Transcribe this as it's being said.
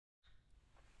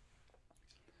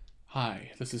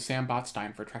Hi, this is Sam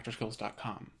Botstein for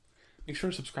TraktorSkills.com. Make sure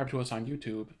to subscribe to us on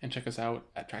YouTube and check us out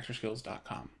at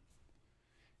TraktorSkills.com.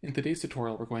 In today's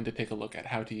tutorial, we're going to take a look at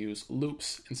how to use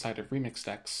loops inside of remix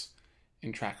decks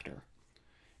in Traktor.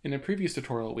 In a previous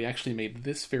tutorial, we actually made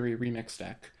this very remix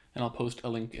deck, and I'll post a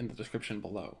link in the description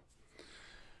below.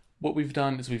 What we've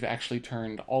done is we've actually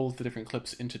turned all of the different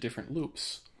clips into different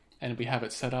loops, and we have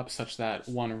it set up such that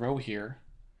one row here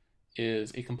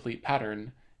is a complete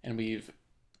pattern, and we've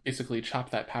basically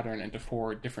chopped that pattern into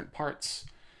 4 different parts,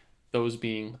 those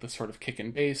being the sort of kick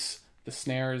and bass, the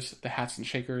snares, the hats and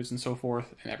shakers, and so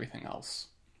forth, and everything else.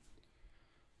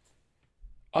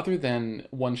 Other than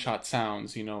one-shot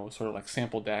sounds, sort of like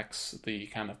sample decks, the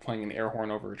kind of playing an air horn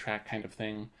over a track kind of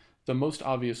thing, the most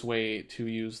obvious way to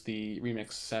use the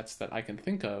remix sets that I can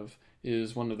think of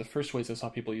is one of the first ways I saw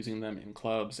people using them in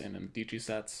clubs and in DJ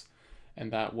sets, and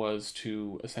that was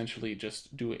to essentially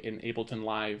just do an Ableton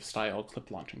Live style clip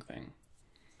launching thing.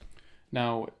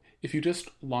 Now, if you just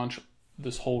launch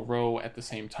this whole row at the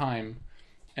same time,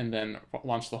 and then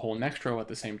launch the whole next row at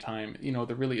the same time,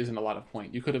 there really isn't a lot of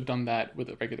point. You could have done that with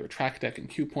a regular track deck and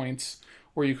cue points,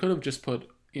 or you could have just put,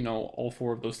 all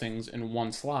 4 of those things in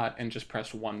one slot and just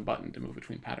pressed one button to move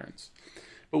between patterns.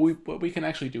 But what we can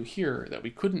actually do here that we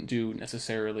couldn't do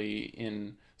necessarily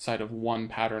inside of one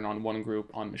pattern on one group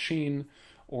on Maschine,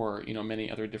 or many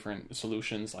other different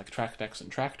solutions like track decks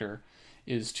and Traktor,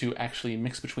 is to actually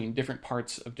mix between different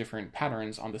parts of different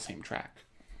patterns on the same track.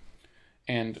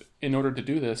 And in order to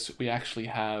do this, we actually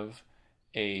have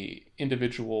an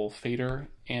individual fader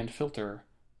and filter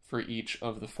for each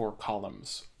of the 4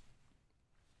 columns.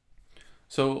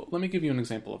 So let me give you an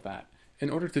example of that. In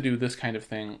order to do this kind of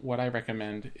thing, what I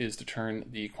recommend is to turn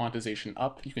the quantization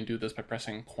up. You can do this by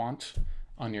pressing Quant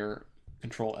on your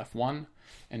Control F1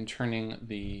 and turning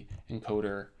the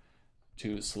encoder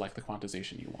to select the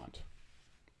quantization you want.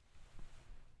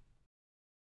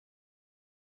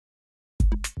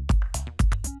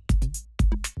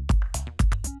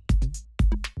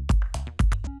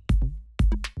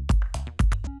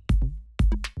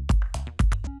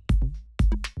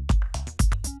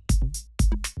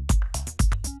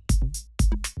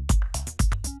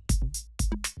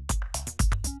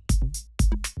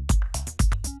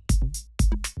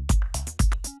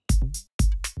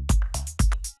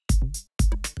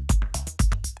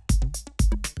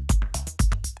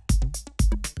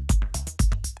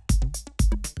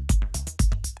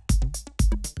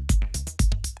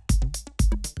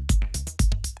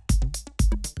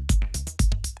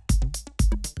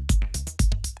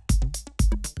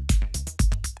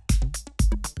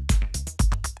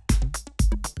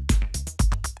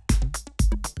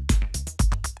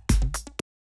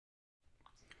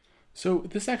 So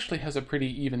this actually has a pretty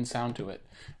even sound to it.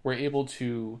 We're able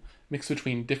to mix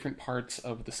between different parts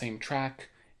of the same track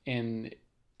and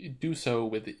do so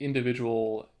with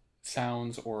individual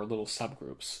sounds or little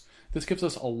subgroups. This gives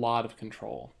us a lot of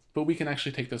control, but we can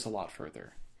actually take this a lot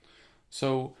further.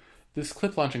 So this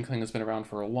clip launching thing has been around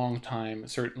for a long time.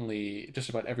 Certainly just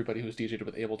about everybody who's DJed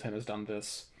with Ableton has done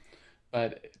this,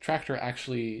 but Traktor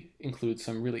actually includes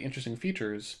some really interesting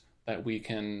features that we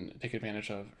can take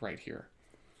advantage of right here.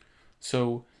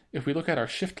 So if we look at our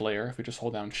shift layer, if we just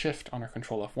hold down shift on our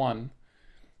Control F1,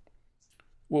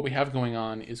 what we have going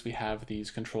on is we have these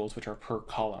controls which are per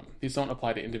column. These don't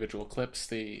apply to individual clips,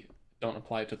 they don't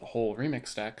apply to the whole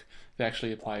remix deck, they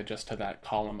actually apply just to that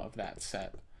column of that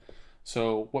set.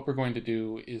 So what we're going to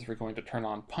do is we're going to turn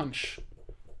on punch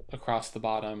across the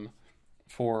bottom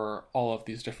for all of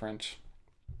these different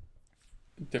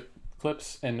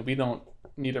clips, and we don't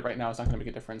need it right now, it's not going to make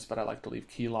a difference, but I like to leave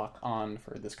key lock on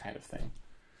for this kind of thing.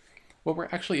 What we're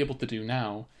actually able to do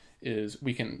now is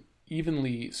we can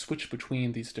evenly switch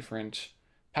between these different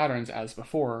patterns as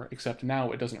before, except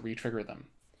now it doesn't re-trigger them.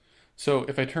 So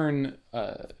if I turn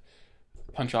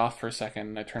punch off for a second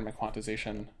and I turn my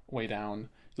quantization way down,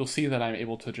 you'll see that I'm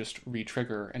able to just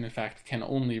re-trigger, and in fact can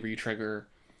only re-trigger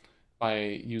by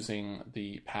using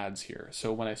the pads here.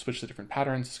 So when I switch to different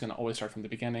patterns, it's going to always start from the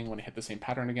beginning. When I hit the same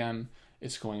pattern again,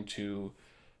 it's going to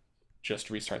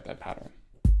just restart that pattern.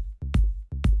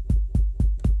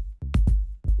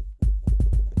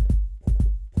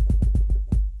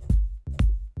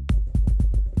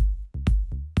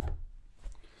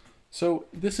 So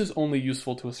this is only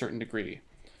useful to a certain degree.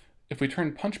 If we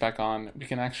turn punch back on, we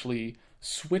can actually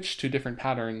switch to different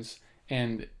patterns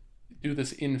and do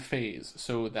this in phase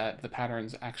so that the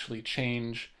patterns actually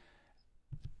change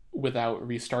without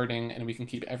restarting, and we can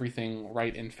keep everything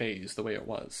right in phase the way it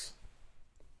was.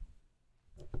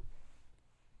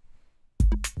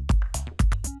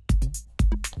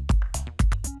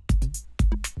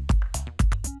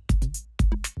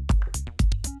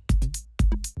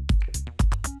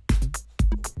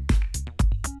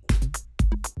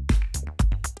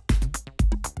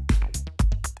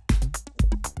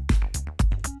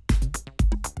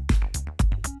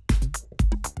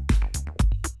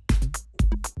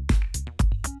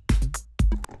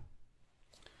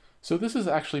 So this is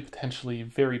actually potentially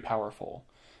very powerful.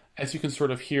 As you can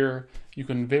sort of hear, you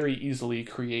can very easily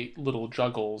create little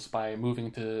juggles by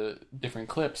moving to different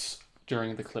clips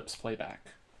during the clip's playback.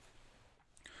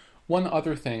 One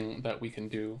other thing that we can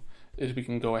do is we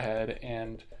can go ahead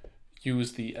and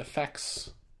use the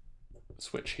effects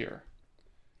switch here.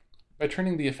 By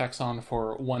turning the effects on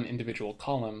for one individual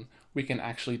column, we can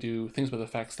actually do things with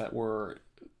effects that were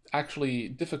actually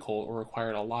difficult or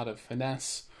required a lot of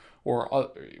finesse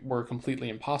or were completely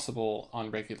impossible on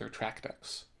regular track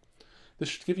decks. This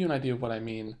should give you an idea of what I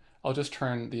mean. I'll just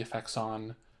turn the effects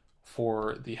on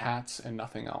for the hats and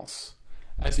nothing else.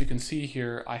 As you can see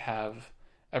here, I have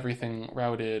everything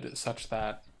routed such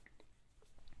that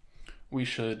we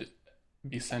should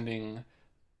be sending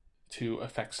to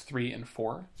effects 3 and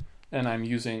 4, and I'm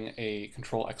using a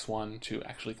Control X1 to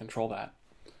actually control that.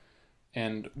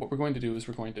 And what we're going to do is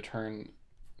we're going to turn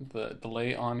the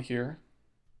delay on here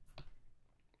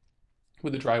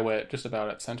with the dry wet just about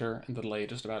at center and the delay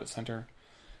just about at center.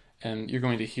 And you're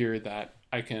going to hear that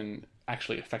I can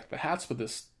actually affect the hats with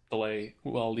this delay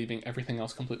while leaving everything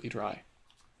else completely dry.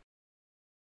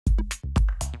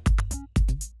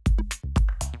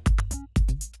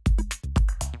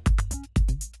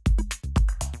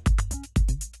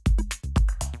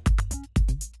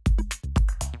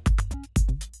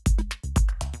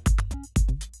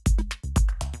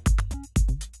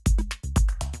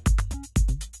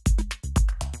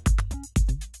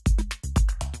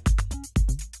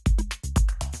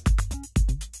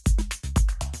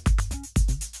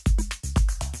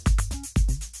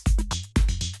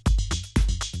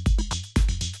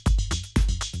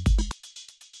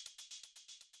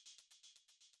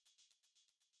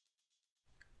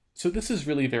 So this is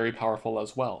really very powerful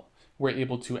as well. We're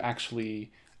able to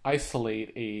actually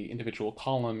isolate a individual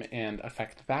column and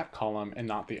affect that column and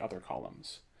not the other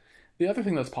columns. The other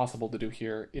thing that's possible to do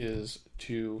here is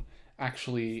to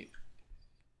actually,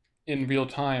 in real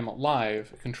time,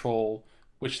 live, control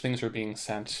which things are being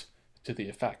sent to the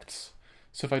effects.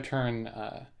 So if I turn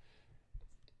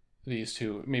these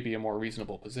to maybe a more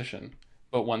reasonable position,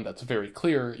 but one that's very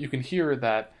clear, you can hear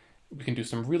that we can do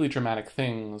some really dramatic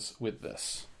things with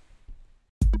this.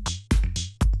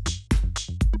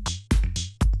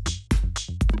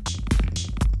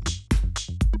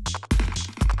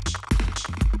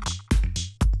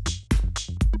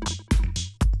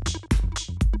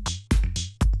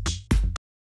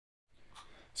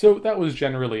 So that was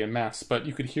generally a mess, but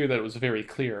you could hear that it was very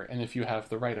clear, and if you have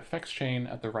the right effects chain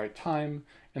at the right time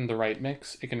and the right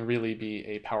mix, it can really be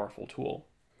a powerful tool.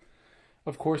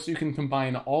 Of course, you can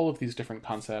combine all of these different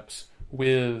concepts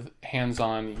with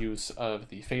hands-on use of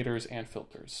the faders and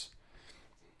filters.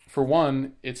 For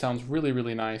one, it sounds really,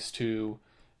 really nice to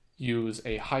use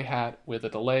a hi-hat with a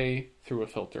delay through a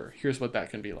filter. Here's what that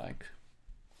can be like.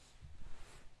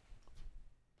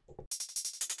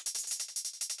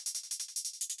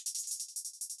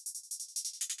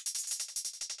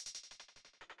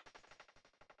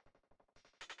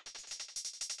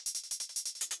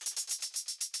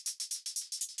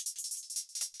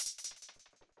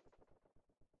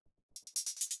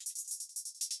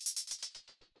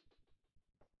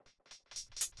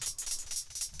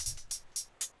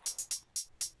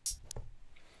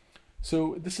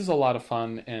 So this is a lot of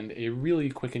fun and a really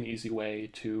quick and easy way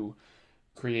to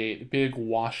create big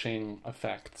washing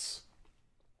effects.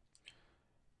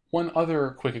 One other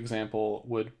quick example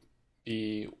would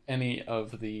be any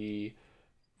of the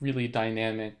really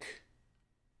dynamic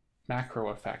macro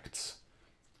effects.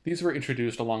 These were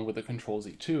introduced along with the Control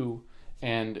Z2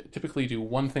 and typically do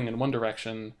one thing in one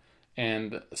direction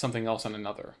and something else in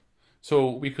another. So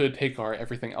we could take our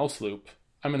everything else loop.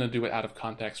 I'm going to do it out of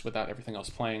context without everything else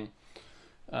playing.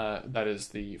 That is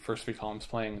the first 3 columns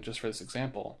playing just for this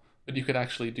example. But you could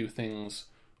actually do things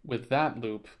with that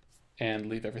loop and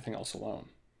leave everything else alone.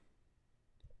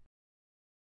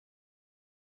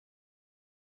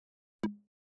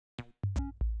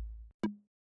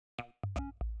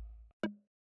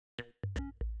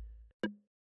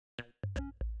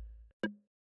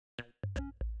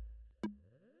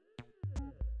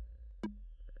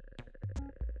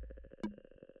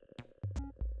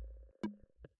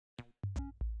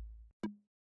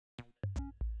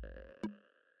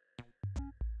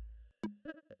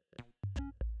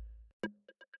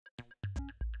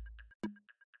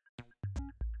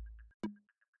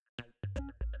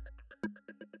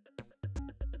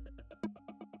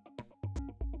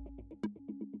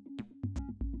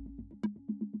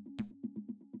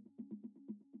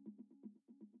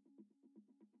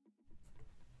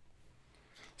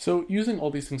 So using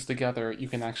all these things together, you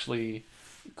can actually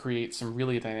create some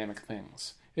really dynamic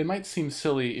things. It might seem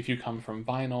silly if you come from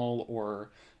vinyl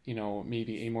or,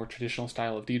 maybe a more traditional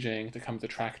style of DJing to come to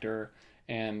Traktor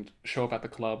and show up at the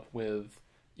club with,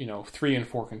 3 and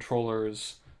 4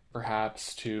 controllers,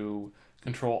 perhaps to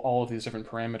control all of these different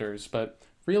parameters. But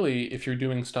really, if you're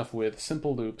doing stuff with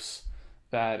simple loops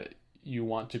that you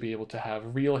want to be able to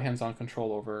have real hands-on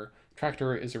control over,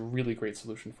 Traktor is a really great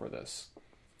solution for this.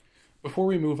 Before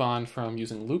we move on from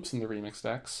using loops in the remix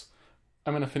decks,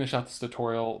 I'm going to finish out this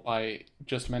tutorial by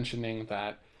just mentioning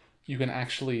that you can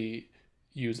actually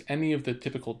use any of the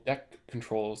typical deck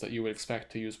controls that you would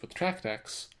expect to use with track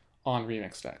decks on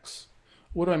remix decks.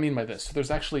 What do I mean by this? So there's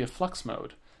actually a flux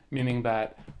mode, meaning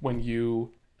that when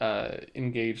you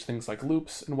engage things like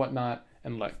loops and whatnot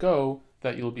and let go,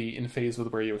 that you'll be in phase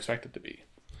with where you expect it to be.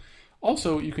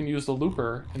 Also, you can use the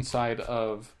looper inside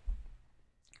of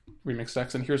remix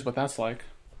decks, and here's what that's like.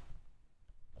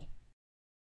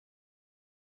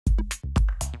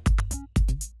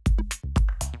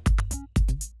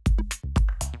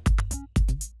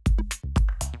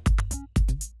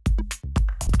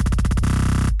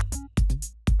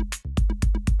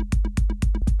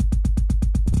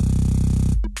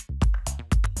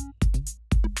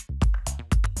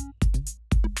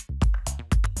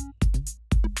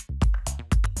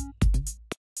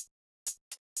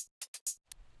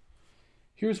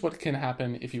 Here's what can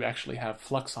happen if you actually have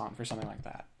flux on for something like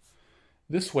that.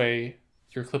 This way,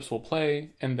 your clips will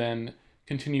play and then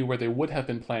continue where they would have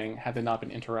been playing had they not been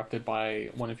interrupted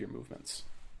by one of your movements.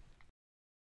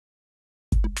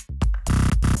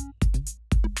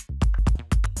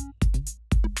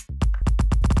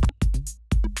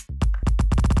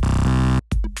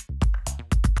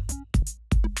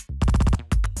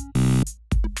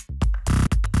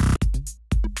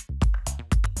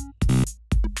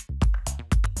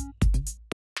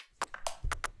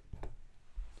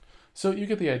 So you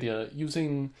get the idea.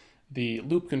 Using the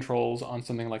loop controls on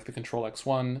something like the Control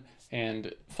X1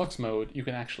 and Flux mode, you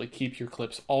can actually keep your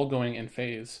clips all going in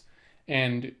phase.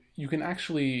 And you can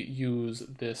actually use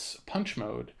this punch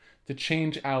mode to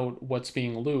change out what's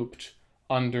being looped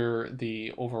under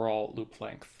the overall loop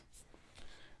length.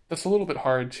 That's a little bit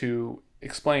hard to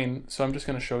explain, so I'm just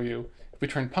going to show you. If we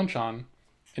turn punch on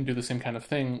and do the same kind of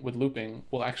thing with looping,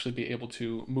 we'll actually be able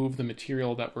to move the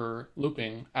material that we're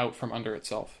looping out from under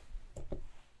itself.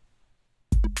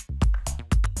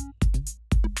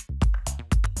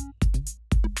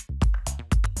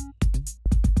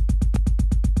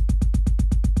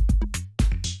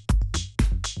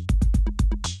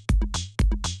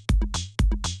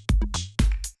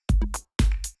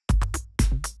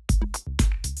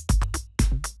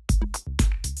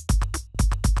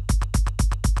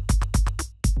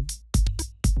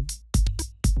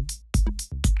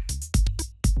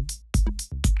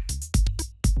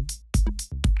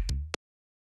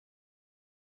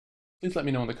 Please let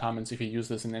me know in the comments if you use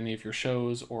this in any of your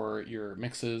shows or your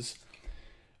mixes.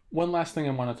 One last thing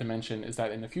I wanted to mention is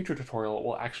that in a future tutorial,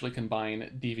 we'll actually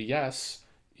combine DVS,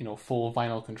 full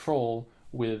vinyl control,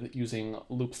 with using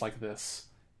loops like this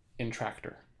in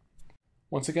Traktor.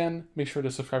 Once again, make sure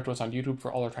to subscribe to us on YouTube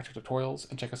for all our Traktor tutorials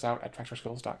and check us out at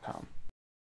traktorskills.com.